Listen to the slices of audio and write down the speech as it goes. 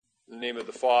In the name of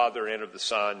the Father, and of the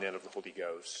Son, and of the Holy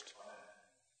Ghost.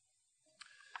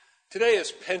 Today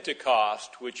is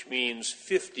Pentecost, which means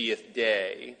 50th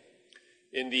day.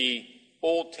 In the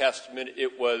Old Testament,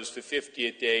 it was the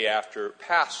 50th day after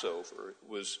Passover. It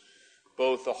was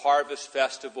both a harvest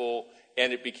festival,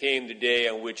 and it became the day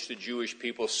on which the Jewish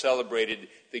people celebrated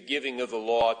the giving of the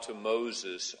law to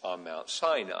Moses on Mount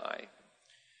Sinai.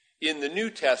 In the New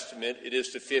Testament, it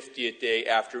is the 50th day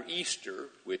after Easter,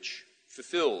 which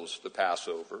fulfills the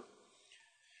Passover.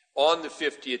 On the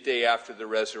 50th day after the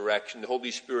resurrection, the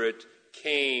Holy Spirit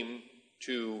came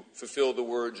to fulfill the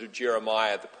words of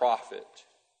Jeremiah the prophet,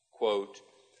 quote,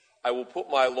 "I will put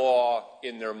my law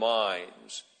in their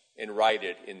minds and write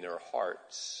it in their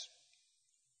hearts."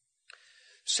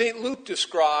 St. Luke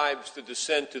describes the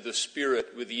descent of the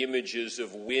Spirit with the images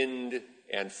of wind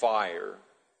and fire.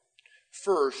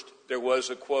 First, there was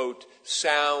a, quote,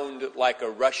 "sound like a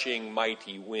rushing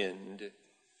mighty wind."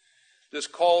 This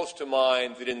calls to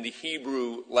mind that in the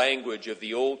Hebrew language of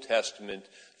the Old Testament,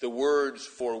 the words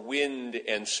for wind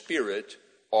and spirit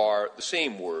are the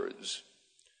same words.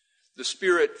 The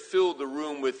Spirit filled the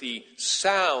room with the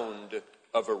sound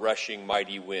of a rushing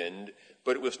mighty wind,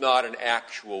 but it was not an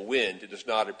actual wind. It does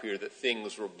not appear that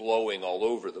things were blowing all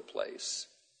over the place.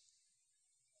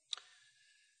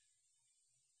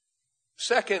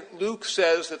 Second, Luke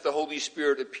says that the Holy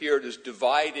Spirit appeared as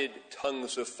divided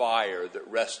tongues of fire that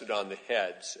rested on the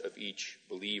heads of each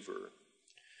believer.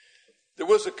 There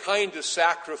was a kind of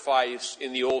sacrifice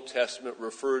in the Old Testament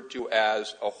referred to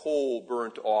as a whole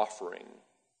burnt offering,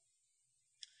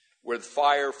 where the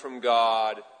fire from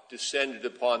God descended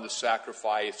upon the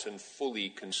sacrifice and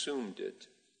fully consumed it.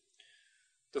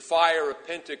 The fire of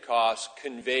Pentecost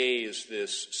conveys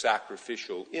this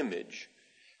sacrificial image.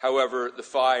 However, the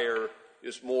fire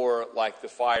is more like the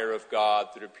fire of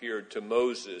God that appeared to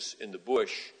Moses in the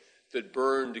bush, that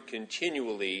burned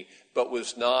continually but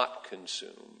was not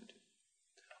consumed.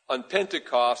 On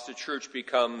Pentecost, the church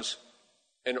becomes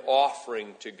an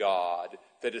offering to God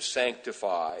that is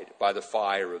sanctified by the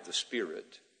fire of the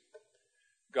Spirit.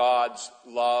 God's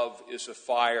love is a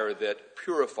fire that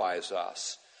purifies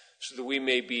us so that we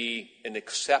may be an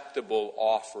acceptable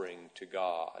offering to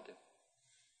God.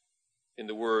 In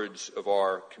the words of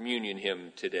our communion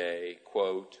hymn today,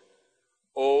 quote,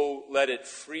 "Oh, let it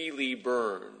freely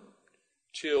burn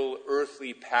till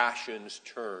earthly passions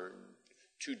turn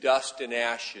to dust and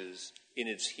ashes in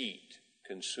its heat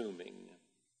consuming."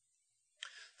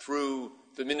 Through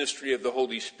the ministry of the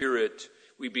Holy Spirit,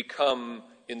 we become,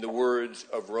 in the words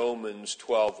of Romans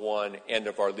 12:1 and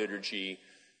of our liturgy,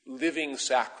 living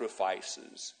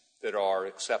sacrifices that are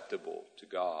acceptable to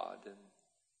God.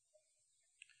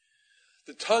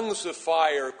 The tongues of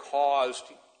fire caused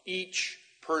each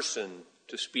person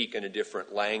to speak in a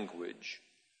different language.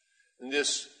 And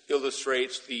this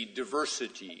illustrates the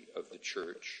diversity of the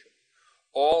church.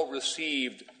 All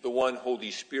received the one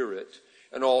Holy Spirit,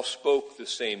 and all spoke the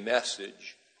same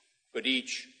message, but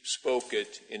each spoke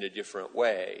it in a different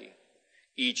way.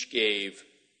 Each gave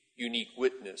unique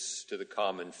witness to the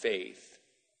common faith.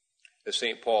 As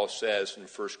St. Paul says in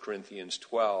 1 Corinthians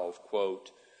 12,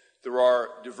 quote, "There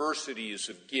are diversities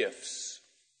of gifts,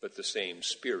 but the same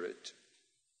Spirit."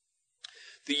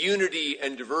 The unity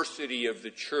and diversity of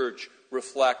the church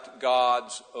reflect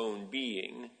God's own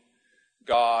being.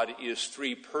 God is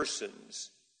three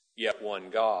persons, yet one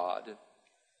God.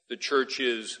 The church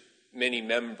is many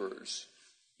members,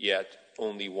 yet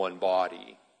only one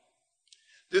body.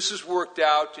 This is worked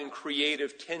out in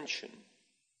creative tension.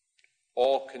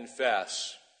 All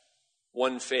confess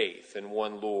one faith and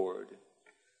one Lord,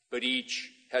 but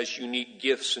each has unique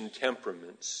gifts and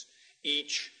temperaments.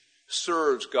 Each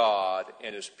serves God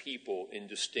and his people in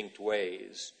distinct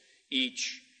ways.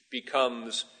 Each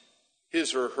becomes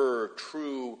his or her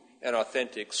true and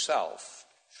authentic self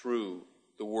through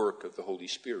the work of the Holy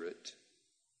Spirit.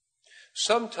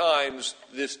 Sometimes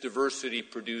this diversity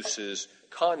produces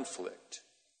conflict.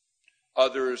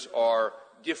 Others are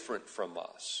different from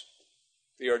us.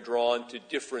 They are drawn to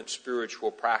different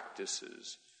spiritual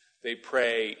practices. They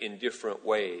pray in different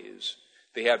ways.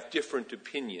 They have different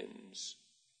opinions.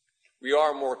 We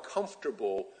are more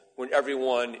comfortable when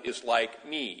everyone is like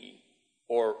me,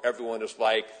 or everyone is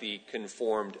like the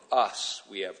conformed us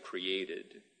we have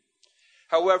created.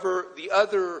 However, the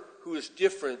other who is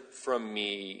different from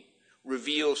me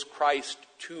reveals Christ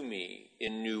to me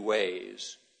in new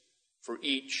ways, for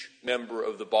each member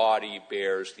of the body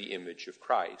bears the image of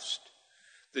Christ.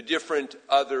 The different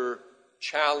other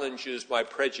challenges my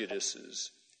prejudices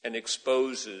and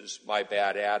exposes my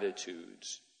bad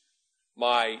attitudes.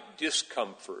 My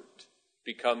discomfort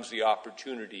becomes the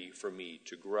opportunity for me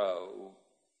to grow.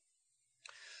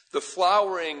 The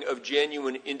flowering of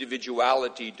genuine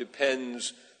individuality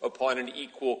depends upon an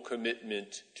equal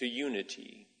commitment to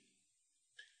unity.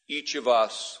 Each of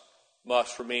us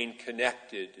must remain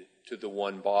connected to the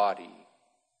one body.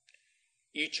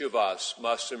 Each of us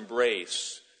must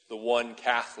embrace the one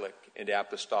Catholic and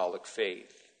apostolic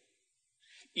faith.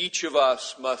 Each of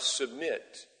us must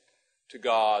submit to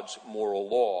God's moral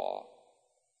law.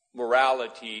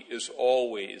 Morality is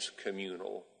always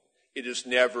communal. It is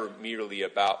never merely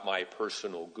about my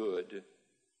personal good.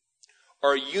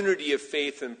 Our unity of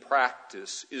faith and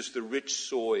practice is the rich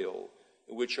soil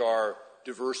in which our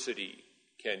diversity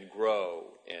can grow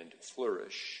and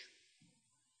flourish.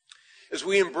 As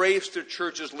we embrace the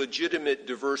Church's legitimate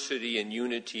diversity and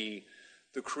unity,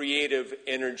 the creative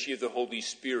energy of the Holy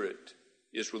Spirit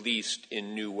is released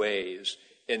in new ways,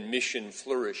 and mission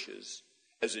flourishes,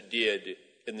 as it did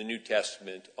in the New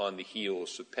Testament on the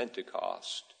heels of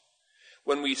Pentecost.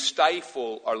 When we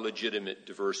stifle our legitimate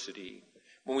diversity,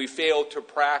 when we fail to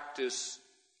practice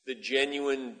the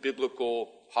genuine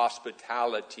biblical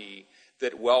hospitality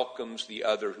that welcomes the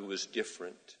other who is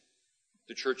different,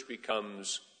 the Church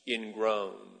becomes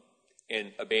ingrown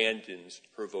and abandons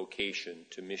her vocation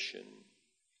to mission.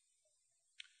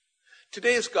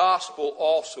 Today's gospel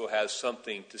also has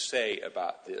something to say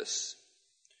about this.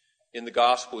 In the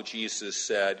gospel, Jesus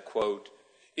said, quote,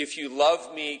 "If you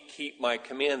love me, keep my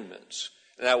commandments,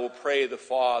 and I will pray the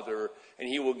Father, and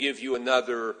he will give you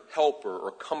another helper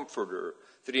or comforter,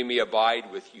 that he may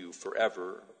abide with you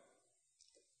forever."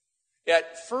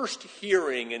 At first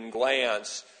hearing and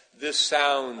glance, this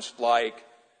sounds like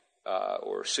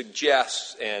or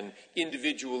suggests an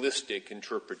individualistic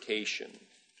interpretation.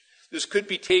 This could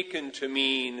be taken to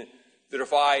mean that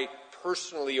if I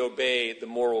personally obey the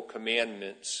moral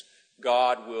commandments,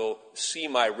 God will see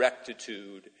my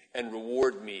rectitude and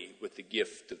reward me with the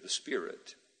gift of the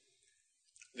Spirit.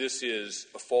 This is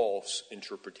a false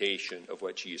interpretation of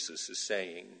what Jesus is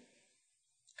saying.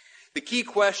 The key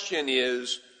question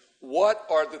is, what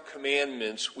are the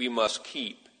commandments we must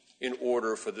keep in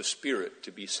order for the Spirit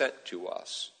to be sent to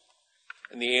us?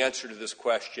 And the answer to this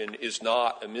question is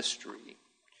not a mystery.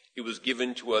 It was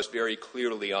given to us very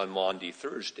clearly on Maundy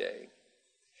Thursday.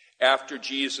 After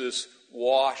Jesus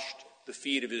washed the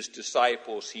feet of his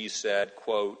disciples, he said,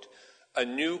 quote, "A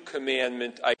new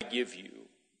commandment I give you,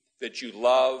 that you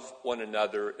love one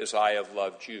another as I have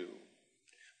loved you.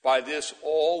 By this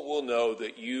all will know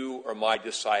that you are my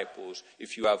disciples,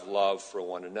 if you have love for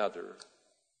one another."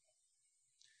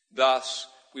 Thus,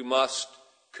 we must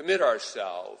commit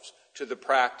ourselves to the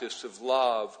practice of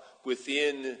love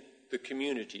within the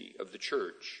community of the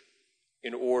Church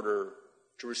in order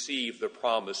to receive the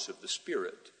promise of the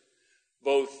Spirit.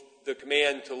 Both the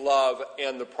command to love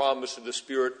and the promise of the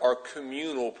Spirit are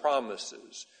communal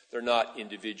promises. They're not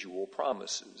individual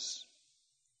promises.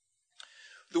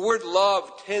 The word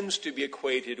love tends to be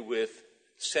equated with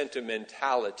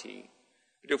sentimentality.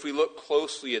 But if we look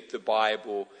closely at the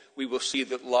Bible, we will see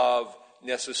that love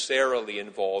necessarily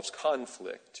involves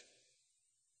conflict,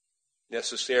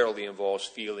 necessarily involves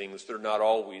feelings that are not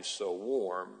always so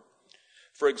warm.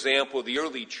 For example, the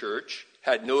early church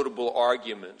had notable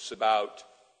arguments about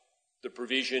the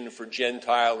provision for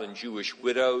Gentile and Jewish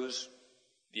widows,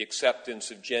 the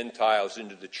acceptance of Gentiles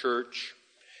into the church,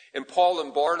 and Paul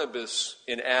and Barnabas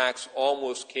in Acts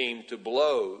almost came to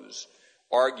blows,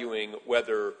 arguing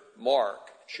whether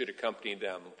Mark should accompany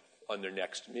them on their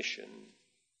next mission.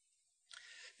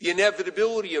 The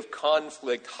inevitability of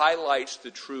conflict highlights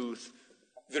the truth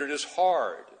that it is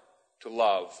hard to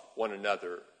love one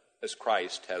another as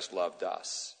Christ has loved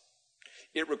us.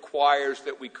 It requires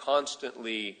that we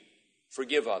constantly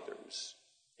forgive others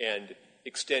and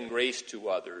extend grace to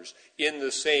others. In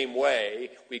the same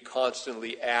way, we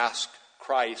constantly ask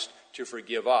Christ to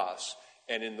forgive us,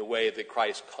 and in the way that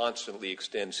Christ constantly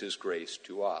extends his grace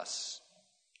to us.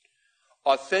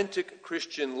 Authentic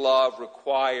Christian love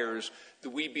requires that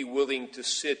we be willing to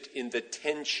sit in the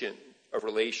tension of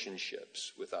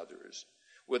relationships with others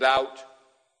without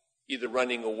either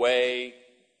running away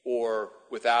or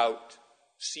without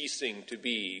ceasing to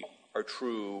be our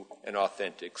true and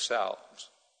authentic selves.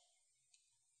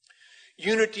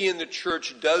 Unity in the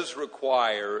church does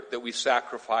require that we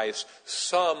sacrifice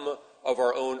some of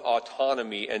our own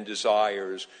autonomy and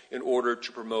desires in order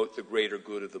to promote the greater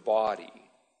good of the body.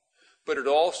 But it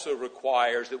also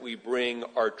requires that we bring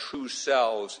our true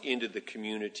selves into the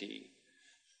community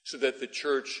so that the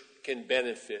church can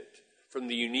benefit from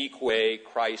the unique way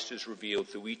Christ is revealed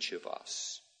to each of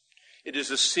us. It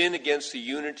is a sin against the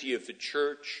unity of the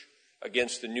church,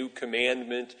 against the new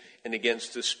commandment, and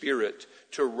against the Spirit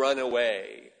to run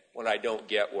away when I don't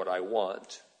get what I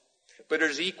want. But it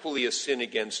is equally a sin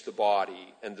against the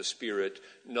body and the spirit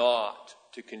not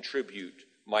to contribute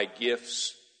my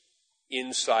gifts,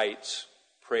 insights,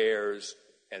 prayers,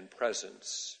 and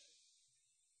presence.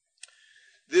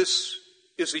 This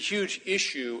is a huge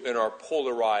issue in our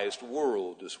polarized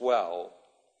world as well.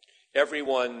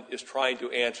 Everyone is trying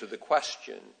to answer the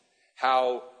question,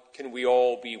 how can we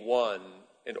all be one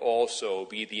and also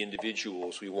be the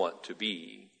individuals we want to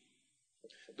be?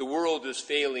 The world is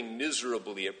failing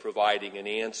miserably at providing an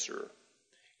answer.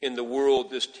 In the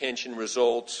world, this tension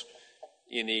results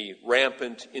in a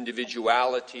rampant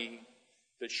individuality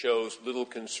that shows little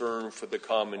concern for the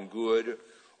common good,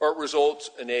 or it results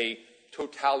in a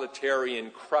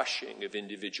totalitarian crushing of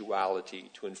individuality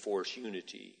to enforce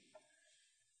unity,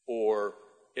 or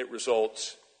it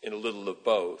results in a little of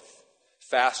both.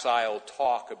 Facile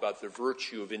talk about the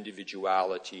virtue of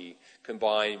individuality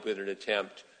combined with an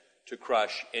attempt to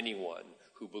crush anyone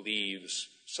who believes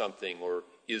something or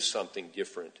is something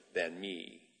different than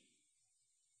me.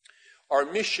 Our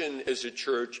mission as a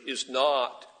church is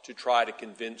not to try to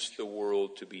convince the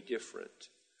world to be different.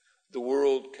 The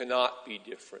world cannot be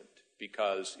different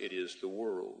because it is the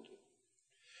world.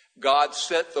 God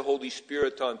sent the Holy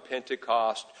Spirit on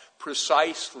Pentecost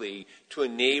precisely to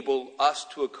enable us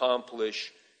to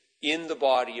accomplish in the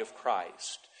body of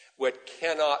Christ what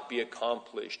cannot be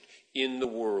accomplished in the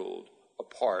world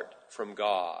apart from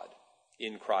God,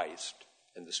 in Christ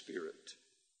and the Spirit.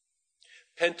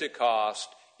 Pentecost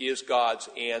is God's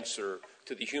answer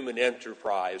to the human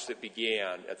enterprise that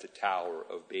began at the Tower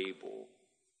of Babel.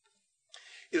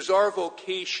 It is our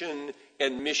vocation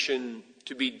and mission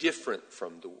to be different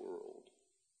from the world,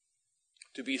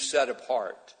 to be set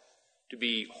apart, to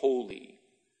be holy,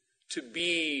 to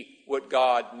be what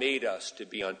God made us to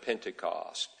be on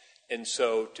Pentecost, and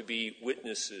so to be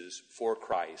witnesses for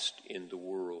Christ in the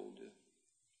world.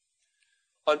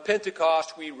 On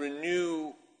Pentecost, we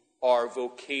renew our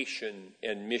vocation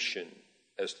and mission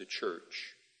as the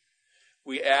church.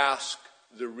 We ask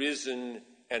the risen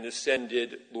and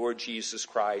ascended Lord Jesus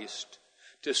Christ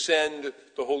to send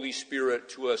the Holy Spirit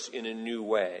to us in a new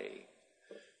way,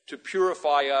 to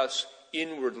purify us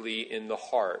inwardly in the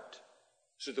heart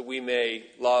so that we may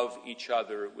love each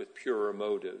other with purer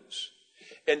motives,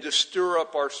 and to stir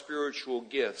up our spiritual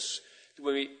gifts that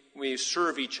we may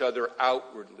serve each other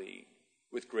outwardly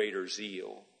with greater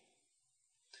zeal.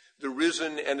 The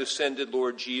risen and ascended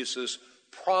Lord Jesus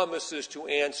promises to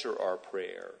answer our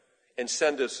prayer and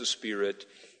send us the Spirit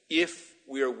if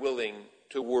we are willing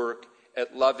to work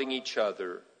at loving each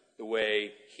other the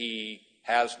way he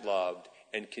has loved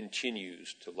and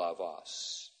continues to love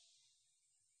us.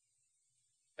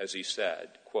 As he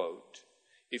said, quote,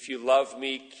 "If you love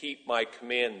me, keep my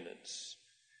commandments,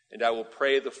 and I will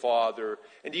pray the Father,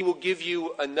 and he will give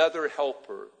you another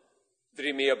helper, that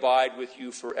he may abide with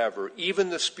you forever, even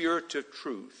the Spirit of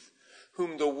truth,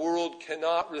 whom the world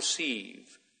cannot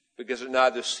receive, because it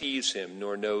neither sees him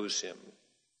nor knows him.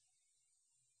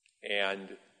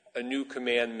 And a new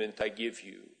commandment I give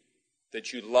you,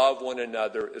 that you love one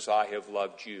another as I have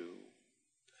loved you.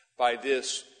 By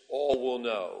this all will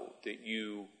know that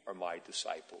you are my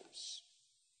disciples."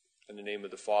 In the name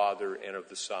of the Father, and of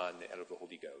the Son, and of the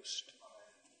Holy Ghost.